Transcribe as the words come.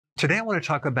Today I want to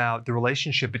talk about the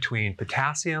relationship between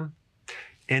potassium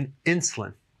and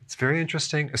insulin. It's very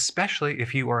interesting, especially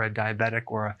if you are a diabetic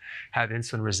or have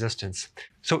insulin resistance.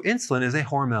 So insulin is a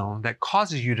hormone that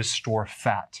causes you to store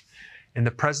fat. In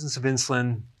the presence of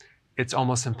insulin, it's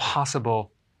almost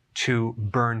impossible to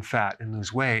burn fat and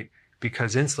lose weight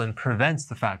because insulin prevents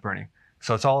the fat burning.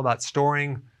 So it's all about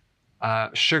storing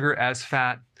sugar as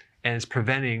fat and is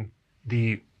preventing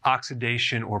the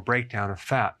oxidation or breakdown of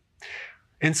fat.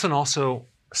 Insulin also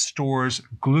stores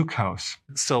glucose.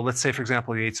 So let's say, for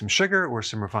example, you ate some sugar or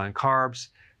some refined carbs.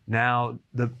 Now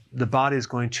the body is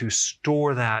going to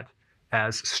store that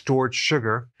as stored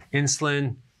sugar.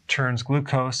 Insulin turns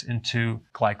glucose into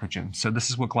glycogen. So this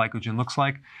is what glycogen looks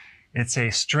like. It's a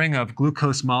string of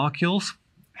glucose molecules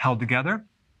held together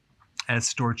as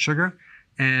stored sugar.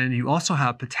 And you also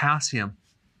have potassium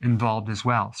involved as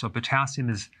well. So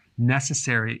potassium is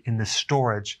necessary in the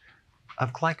storage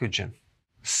of glycogen.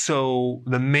 So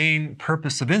the main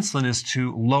purpose of insulin is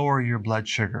to lower your blood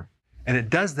sugar. And it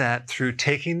does that through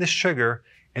taking the sugar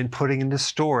and putting into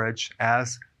storage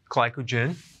as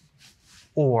glycogen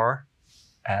or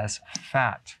as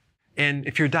fat. And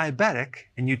if you're diabetic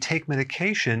and you take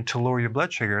medication to lower your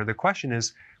blood sugar, the question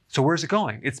is, so where's it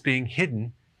going? It's being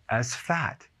hidden as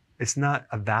fat. It's not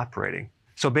evaporating.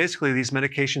 So basically these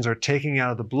medications are taking out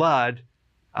of the blood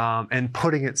and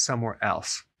putting it somewhere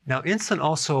else. Now, insulin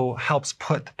also helps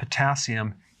put the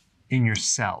potassium in your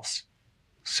cells.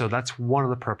 So that's one of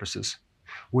the purposes.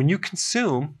 When you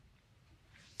consume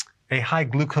a high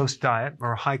glucose diet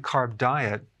or a high carb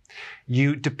diet,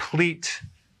 you deplete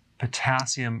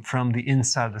potassium from the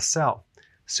inside of the cell.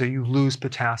 So you lose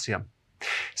potassium.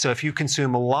 So if you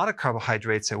consume a lot of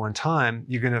carbohydrates at one time,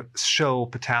 you're going to show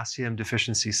potassium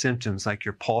deficiency symptoms, like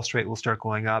your pulse rate will start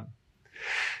going up.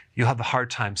 You'll have a hard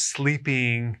time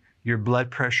sleeping. Your blood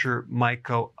pressure might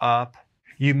go up.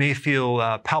 You may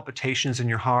feel palpitations in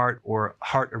your heart or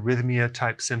heart arrhythmia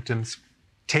type symptoms.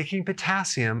 Taking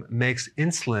potassium makes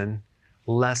insulin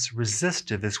less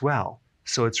resistive as well.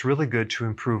 So it's really good to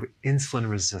improve insulin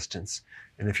resistance.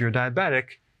 And if you're diabetic,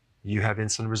 you have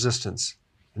insulin resistance.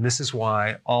 And this is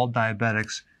why all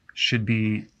diabetics should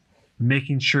be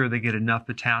making sure they get enough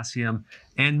potassium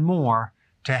and more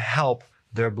to help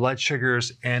their blood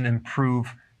sugars and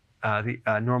improve the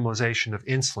normalization of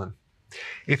insulin.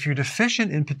 If you're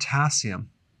deficient in potassium,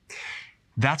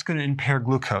 that's going to impair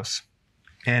glucose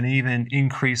and even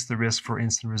increase the risk for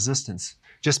insulin resistance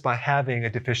just by having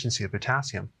a deficiency of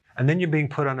potassium. And then you're being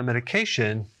put on a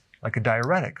medication like a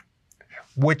diuretic,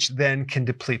 which then can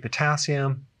deplete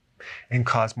potassium and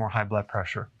cause more high blood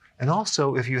pressure. And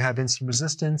also, if you have insulin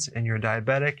resistance and you're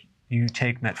diabetic, you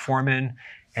take metformin,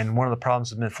 and one of the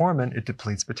problems with metformin, it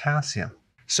depletes potassium.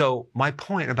 So my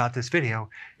point about this video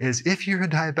is if you're a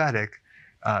diabetic,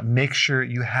 make sure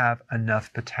you have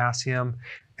enough potassium.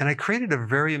 And I created a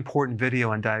very important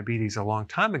video on diabetes a long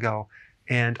time ago,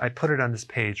 and I put it on this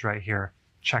page right here.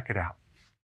 Check it out.